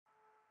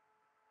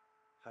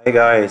Hi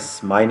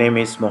guys, my name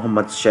is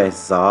Mohammad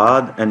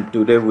Shahzad and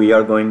today we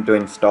are going to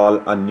install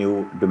a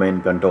new domain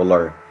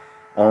controller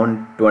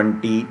on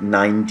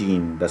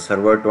 2019, the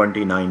server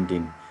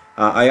 2019.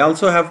 I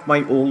also have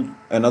my old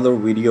another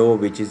video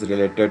which is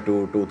related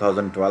to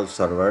 2012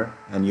 server,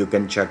 and you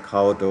can check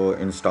how to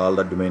install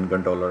the domain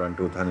controller on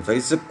 2000. So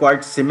it's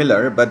quite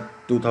similar, but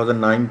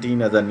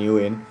 2019 as a new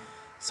in.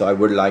 So I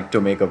would like to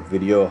make a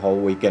video how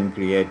we can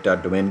create a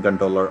domain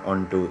controller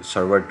onto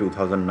server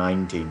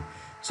 2019.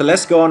 So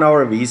let's go on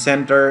our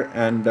vCenter,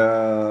 and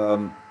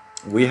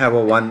we have a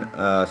one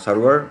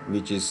server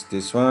which is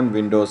this one,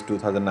 Windows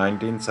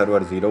 2019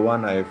 server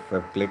 01. I've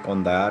clicked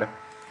on that,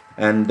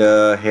 and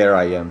here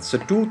I am. So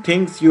two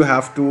things you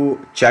have to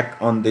check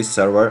on this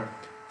server.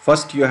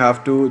 First, you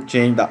have to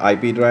change the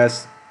IP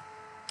address,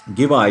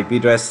 give a IP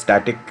address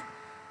static.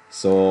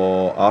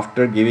 So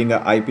after giving a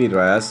IP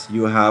address,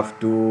 you have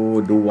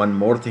to do one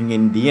more thing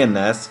in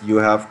DNS. You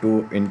have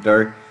to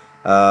enter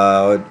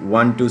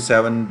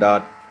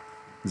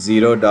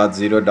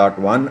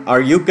 127.0.0.1,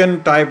 or you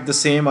can type the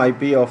same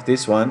IP of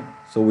this one.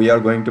 So we are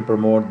going to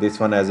promote this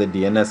one as a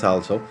DNS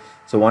also.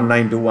 So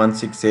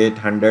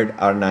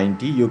 192.168.100 or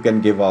 90, you can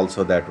give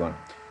also that one.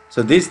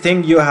 So this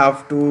thing you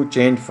have to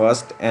change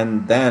first,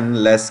 and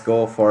then let's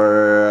go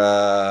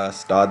for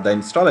start the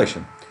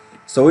installation.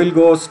 So we'll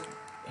go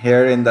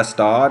here in the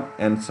start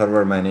and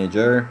server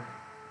manager.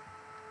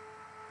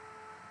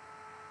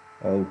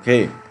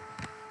 Okay.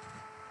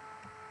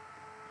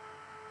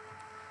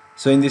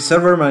 So in the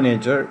server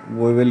manager,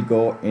 we will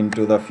go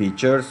into the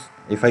features.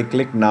 If I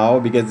click now,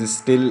 because it's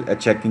still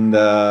checking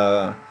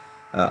the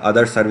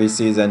other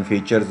services and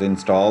features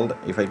installed.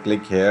 If I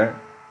click here,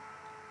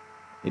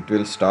 it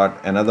will start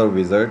another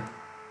wizard.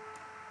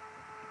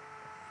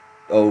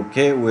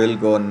 Okay, we'll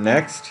go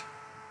next.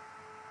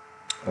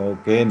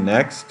 Okay,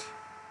 next.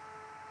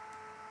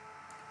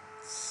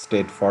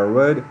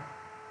 Straightforward.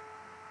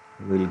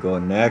 We'll go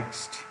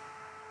next.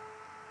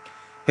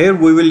 Here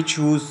we will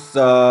choose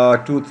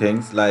two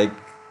things like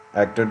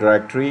Active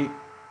Directory,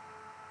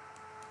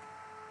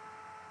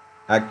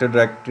 the Active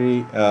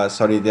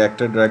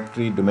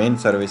Directory domain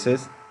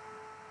services,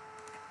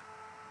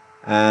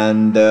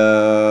 and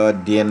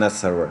DNS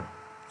server.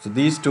 So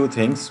these two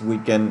things we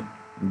can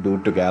do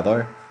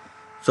together.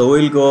 So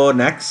we'll go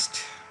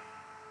next,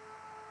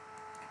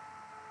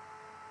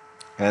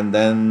 and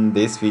then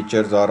these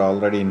features are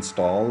already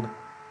installed.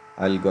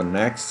 I'll go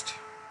next.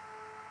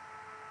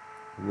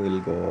 We'll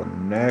go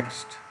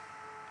next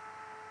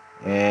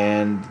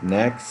and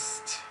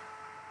next.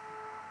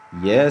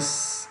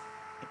 Yes,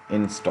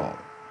 install.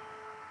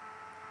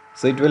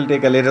 So it will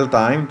take a little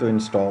time to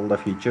install the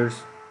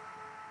features.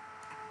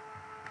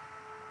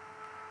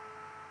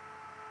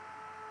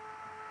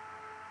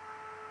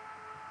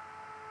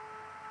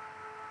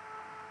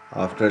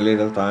 After a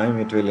little time,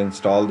 it will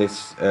install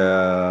this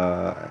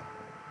our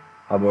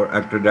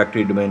Active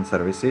Directory domain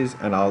services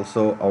and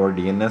also our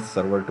DNS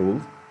server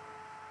tools.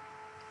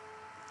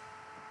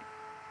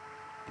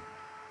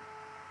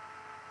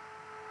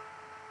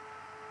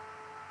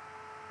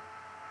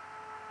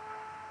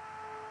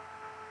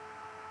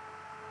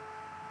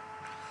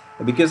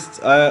 Because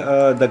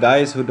the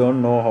guys who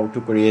don't know how to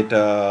create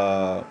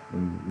a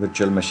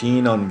virtual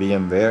machine on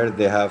VMware,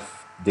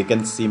 they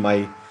can see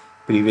my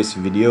previous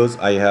videos.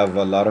 I have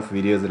a lot of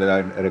videos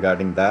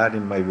regarding that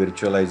in my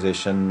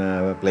virtualization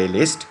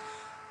playlist.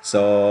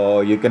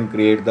 So you can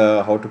create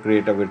how to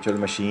create a virtual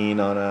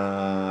machine on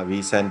a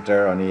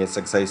vCenter, on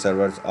ESXi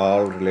servers,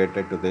 all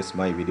related to this.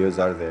 My videos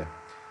are there.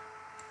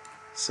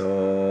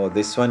 So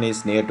this one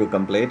is near to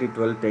complete. It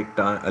will take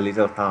a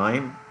little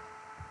time.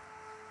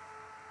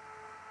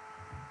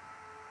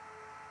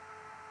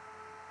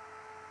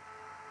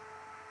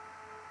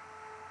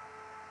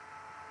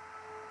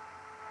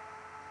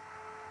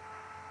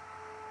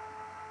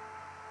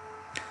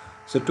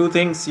 So two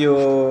things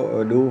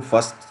you do.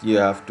 First, you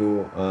have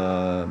to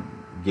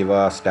give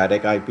a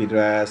static IP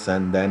address,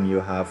 and then you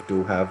have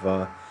to have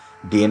a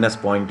DNS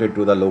pointed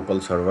to the local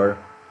server.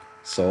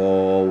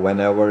 So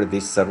whenever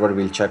this server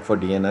will check for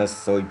DNS,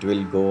 so it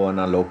will go on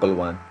a local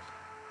one.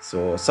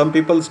 So some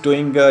people's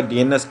doing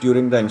DNS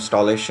during the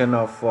installation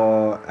of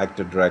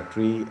Active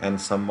Directory, and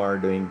some are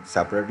doing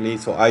separately.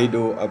 So I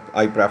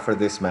prefer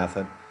this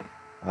method.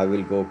 I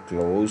will go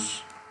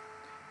close.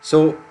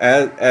 So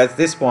at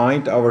this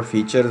point, our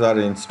features are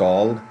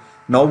installed.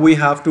 Now we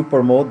have to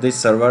promote this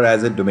server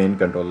as a domain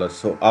controller.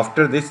 So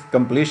after this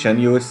completion,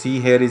 you will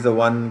see here is a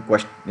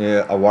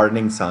a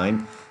warning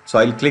sign. So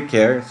I'll click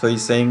here. So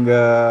he's saying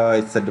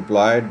it's a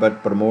deployed,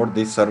 but promote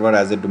this server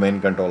as a domain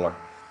controller.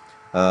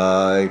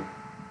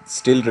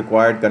 Still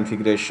required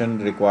configuration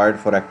required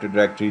for Active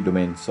Directory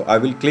domain. So I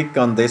will click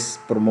on this,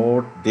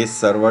 promote this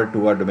server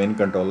to a domain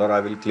controller. I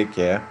will click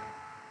here.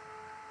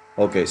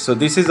 Okay, so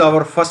this is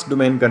our first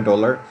domain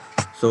controller.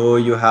 So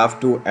you have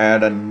to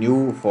add a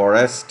new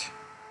forest,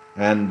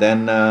 and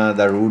then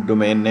the root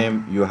domain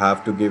name you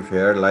have to give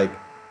here like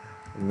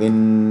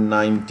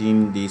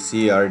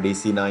win19dc or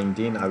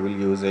dc19. I will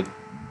use it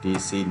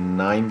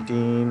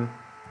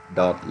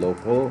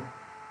dc19.local.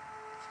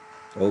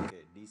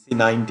 Okay,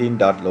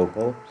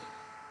 dc19.local.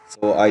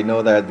 So I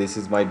know that this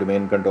is my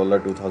domain controller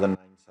 2009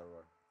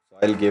 server. So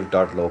I'll give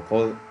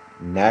 .local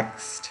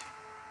next.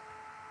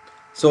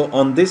 So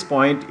on this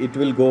point, it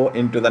will go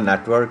into the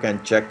network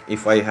and check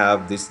if I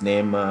have this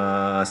name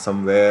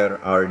somewhere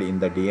or in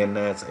the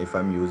DNS, if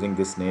I'm using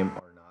this name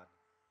or not.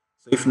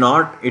 So if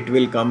not, it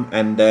will come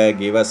and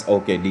give us,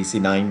 okay,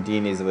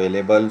 DC19 is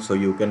available. So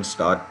you can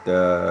start,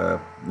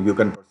 you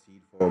can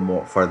proceed for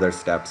more further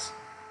steps.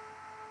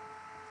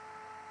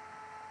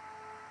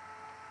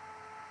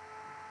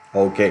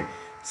 Okay,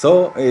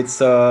 so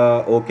it's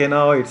okay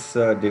now. It's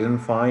didn't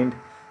find.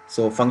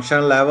 So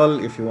function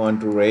level, if you want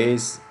to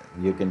raise,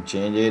 you can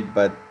change it.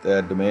 But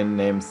domain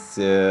names,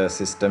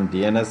 system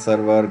DNS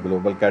server,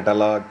 global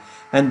catalog,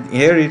 and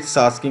here it's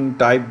asking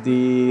type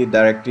the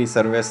directory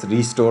service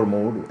restore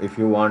mode. If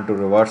you want to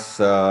reverse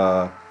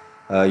your,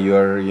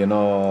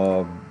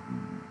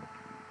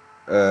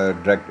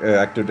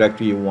 Active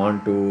Directory you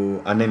want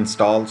to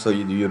uninstall, so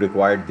you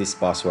required this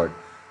password.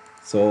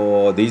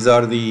 So these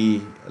are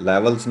the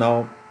levels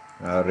now.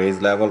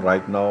 Raise level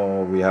right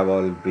now we have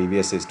all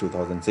previous is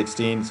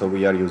 2016, so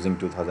we are using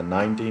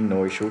 2019,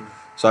 no issue.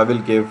 So I will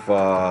give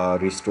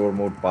restore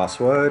mode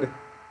password.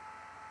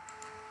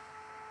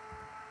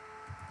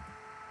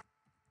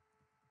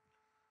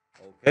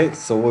 Okay,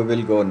 so we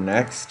will go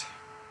next.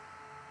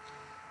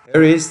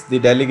 Here is the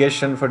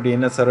delegation for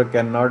DNS server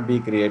cannot be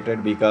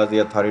created because the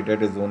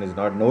authoritative zone is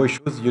not. No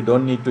issues. You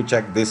don't need to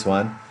check this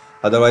one.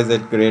 Otherwise,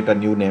 it create a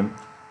new name.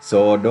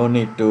 So don't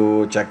need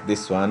to check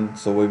this one.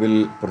 So we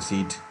will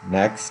proceed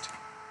next.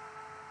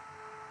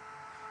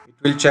 It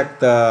will check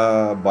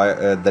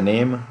the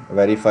name,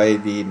 verify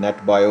the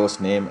Netbios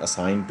name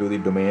assigned to the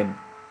domain.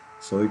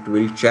 So it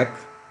will check.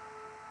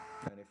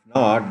 And if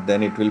not,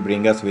 then it will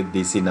bring us with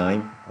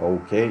DC9.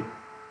 Okay.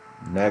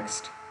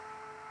 Next.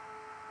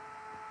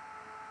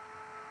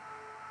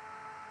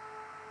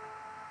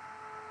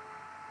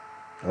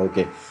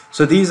 Okay,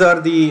 so these are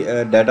the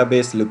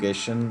database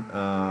location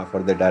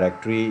for the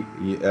directory.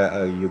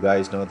 You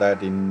guys know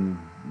that in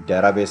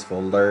database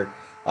folder,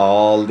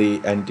 all the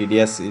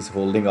NTDS is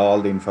holding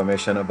all the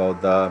information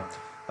about the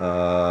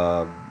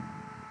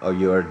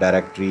your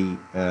directory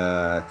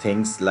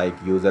things like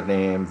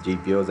usernames,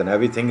 GPOs, and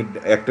everything.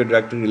 Active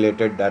Directory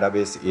related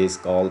database is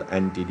called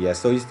NTDS.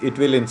 So it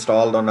will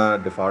installed on a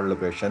default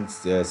location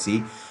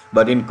C.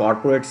 But in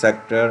corporate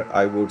sector,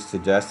 I would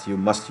suggest you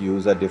must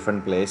use a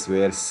different place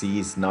where C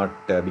is not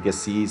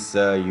because C is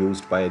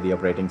used by the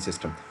operating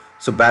system.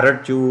 So better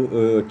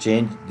to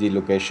change the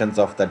locations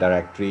of the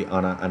directory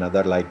on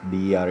another like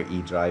D or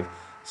E drive.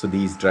 So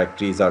these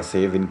directories are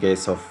safe in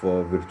case of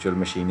virtual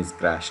machine is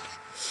crashed.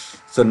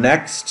 So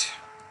next,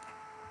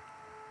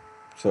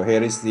 so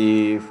here is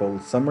the full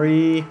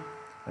summary,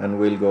 and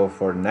we'll go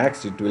for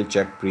next. It will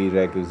check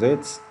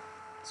prerequisites.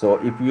 So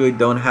if you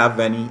don't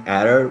have any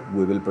error,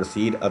 we will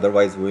proceed.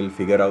 Otherwise, we'll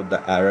figure out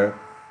the error.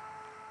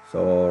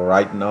 So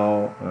right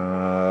now,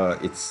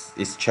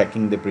 it's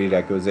checking the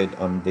prerequisite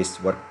on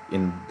this work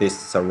in this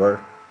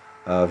server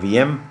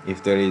VM.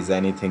 If there is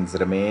anything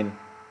remain.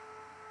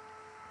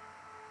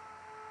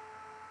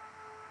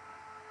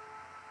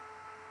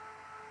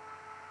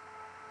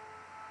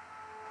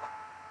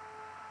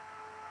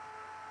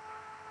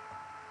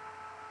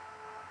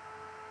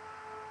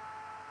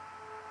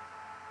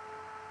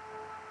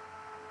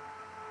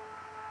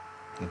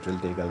 It will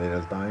take a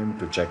little time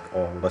to check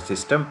all the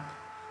system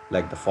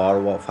like the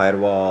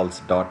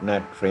firewalls,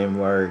 .NET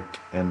framework,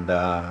 and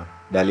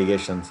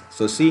delegations.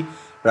 So see,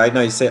 right now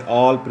you say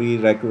all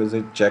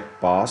prerequisite check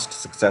passed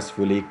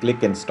successfully.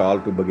 Click install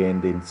to begin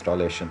the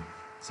installation.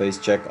 So it's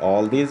check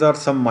all. These are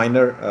some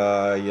minor,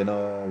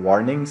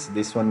 warnings.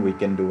 This one we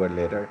can do it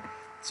later.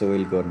 So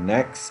we'll go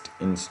next,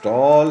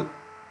 install,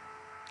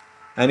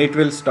 and it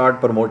will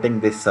start promoting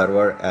this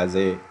server as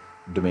a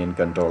domain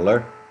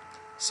controller.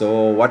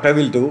 So what I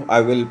will do, I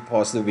will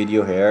pause the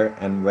video here,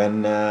 and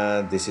when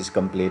this is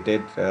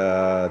completed,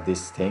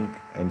 this thing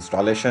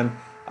installation,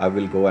 I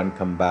will go and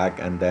come back,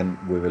 and then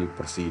we will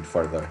proceed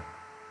further.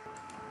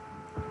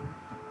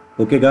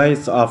 Okay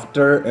guys,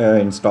 after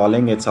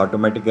installing, it's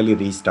automatically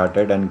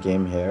restarted and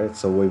came here.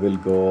 So we will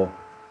go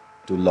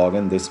to log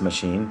in this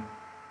machine.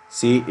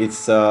 See,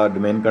 its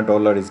domain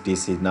controller is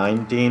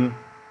DC19.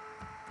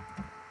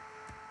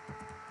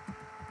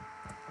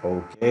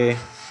 Okay,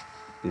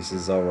 this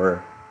is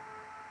our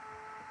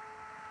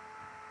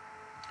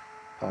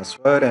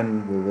password,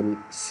 and we will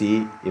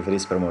see if it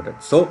is promoted.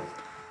 So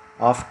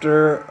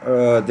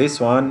after this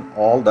one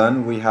all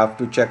done, we have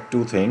to check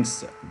two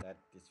things. That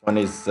this one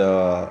is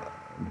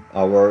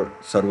our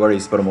server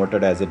is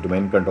promoted as a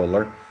domain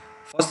controller.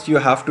 First, you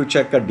have to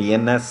check a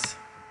DNS.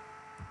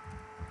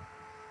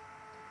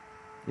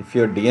 If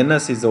your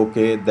DNS is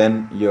okay,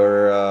 then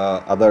your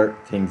other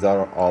things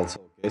are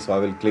also okay. So I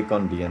will click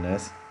on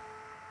DNS,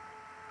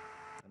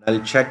 and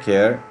I'll check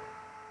here.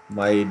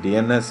 My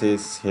DNS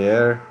is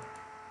here.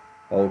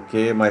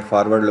 Okay, my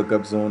forward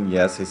lookup zone,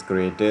 yes, is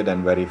created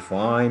and very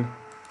fine.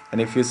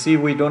 And if you see,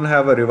 we don't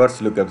have a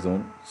reverse lookup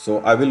zone. So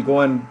I will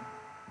go and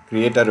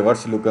create a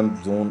reverse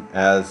lookup zone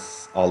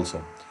as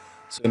also.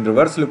 So in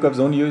reverse lookup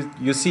zone,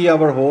 you see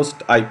our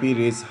host IP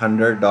is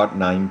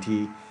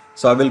 100.90.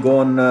 So I will go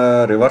on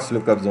reverse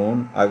lookup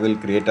zone. I will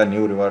create a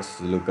new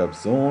reverse lookup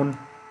zone.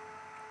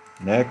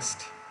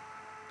 Next.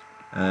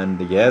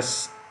 And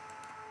yes.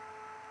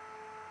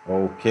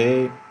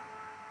 Okay.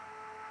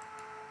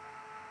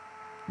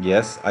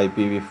 Yes,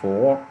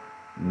 IPv4.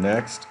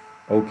 Next.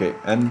 Okay.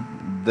 And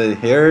the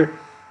here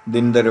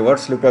in the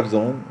reverse lookup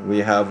zone, we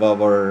have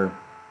our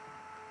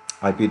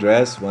IP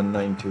address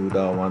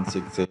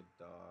 192.168.100.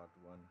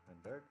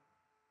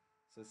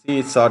 So see,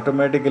 it's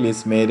automatically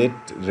it's made it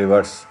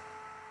reverse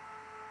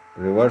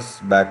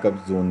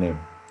backup zone name.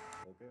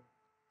 Okay,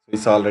 so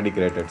it's already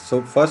created.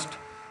 So first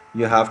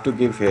you have to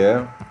give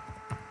here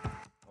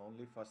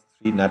only first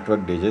three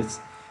network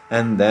digits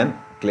and then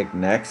click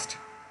next.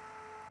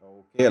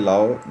 Okay,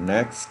 allow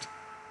next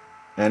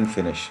and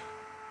finish.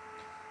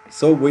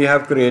 So we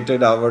have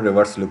created our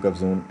reverse lookup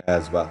zone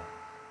as well.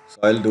 So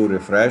I'll do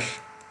refresh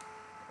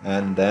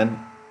and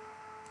then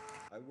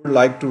I would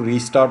like to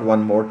restart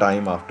one more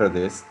time after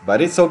this,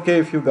 but it's okay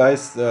if you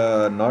guys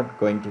not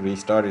going to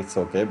restart, it's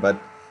okay, but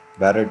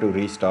better to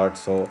restart.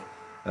 So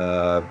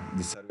the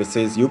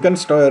services, you can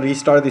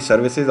restart the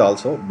services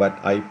also, but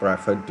I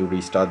prefer to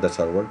restart the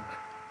server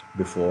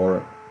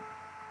before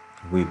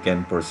we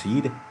can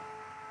proceed.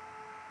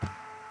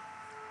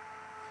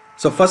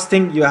 So first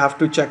thing you have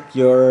to check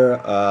your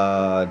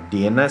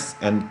DNS,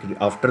 and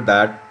after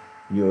that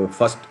your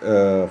first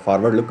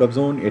forward lookup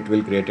zone, it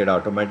will create it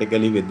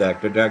automatically with the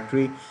Active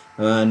Directory,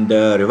 and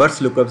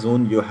reverse lookup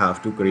zone you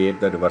have to create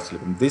the reverse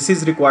lookup. This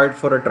is required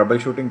for a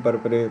troubleshooting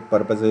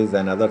purposes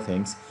and other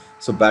things.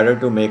 So better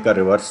to make a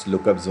reverse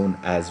lookup zone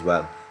as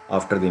well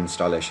after the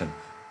installation.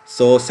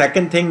 So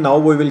second thing, now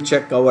we will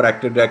check our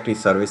Active Directory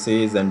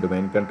services and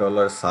domain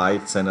controller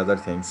sites and other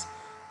things.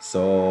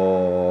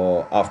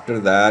 So after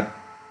that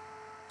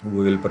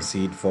we will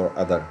proceed for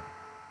other.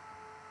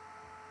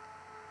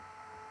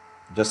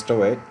 Just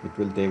wait, it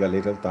will take a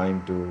little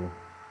time to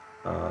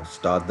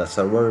start the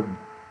server.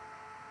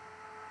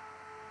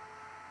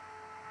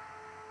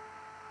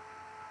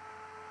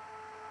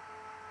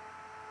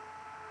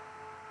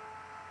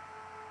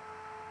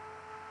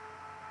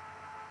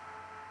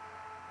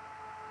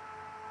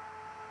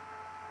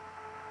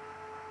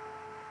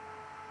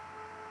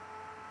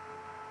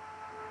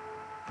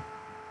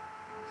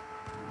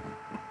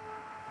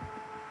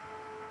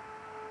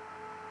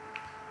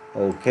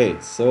 Okay,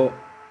 so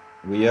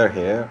we are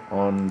here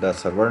on the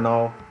server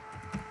now.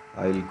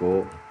 I'll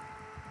go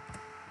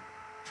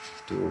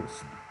to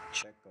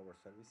check our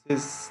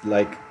services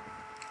like,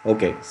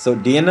 okay, so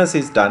DNS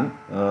is done.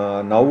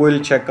 Now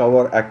we'll check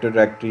our Active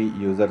Directory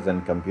users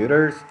and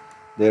computers.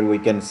 There we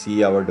can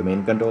see our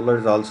domain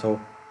controllers also.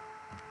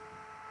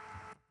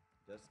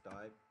 Just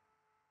type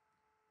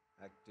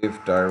Active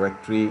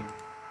Directory.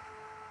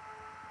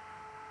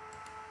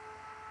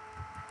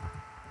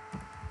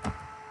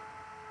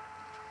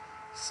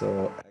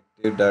 So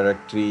Active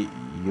Directory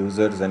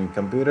users and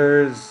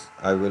computers,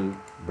 I will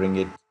bring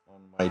it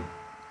on my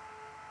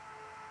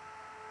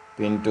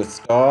pin to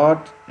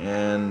start,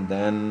 and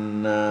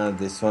then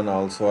this one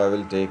also I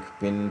will take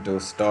pin to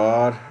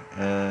start,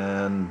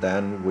 and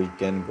then we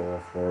can go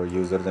for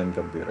users and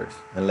computers,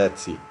 and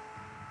let's see.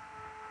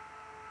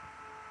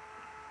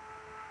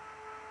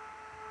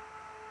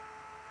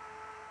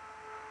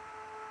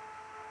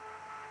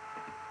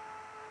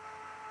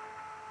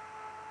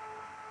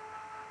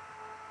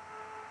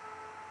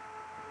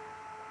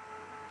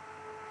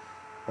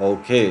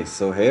 Okay,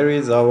 so here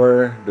is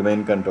our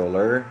domain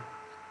controller,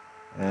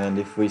 and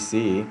if we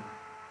see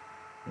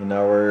in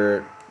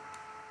our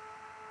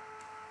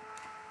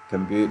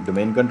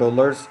domain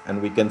controllers,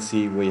 and we can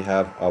see we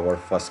have our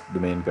first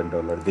domain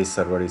controller. This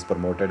server is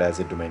promoted as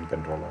a domain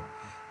controller,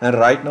 and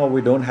right now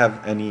we don't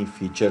have any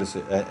features,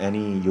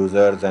 any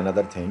users and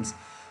other things.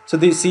 So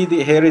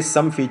here is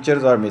some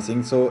features are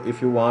missing. So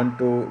if you want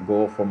to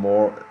go for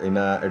more in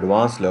a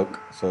advanced look,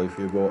 so if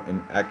you go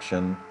in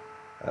action,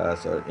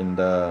 so in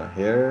the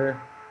here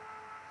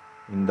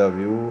in the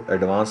view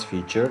advanced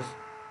features,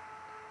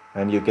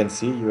 and you can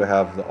see you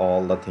have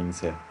all the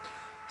things here.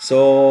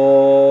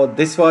 So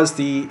this was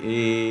the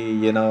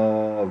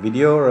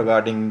video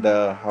regarding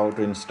the how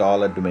to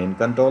install a domain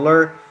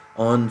controller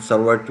on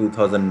server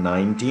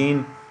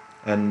 2019.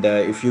 And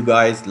if you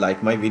guys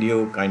like my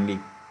video, kindly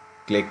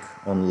click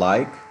on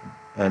like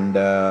and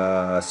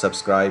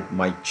subscribe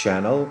my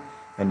channel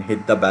and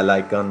hit the bell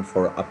icon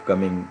for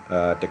upcoming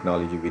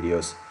technology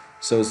videos.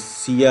 So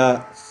see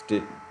ya,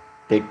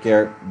 take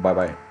care, bye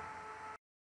bye.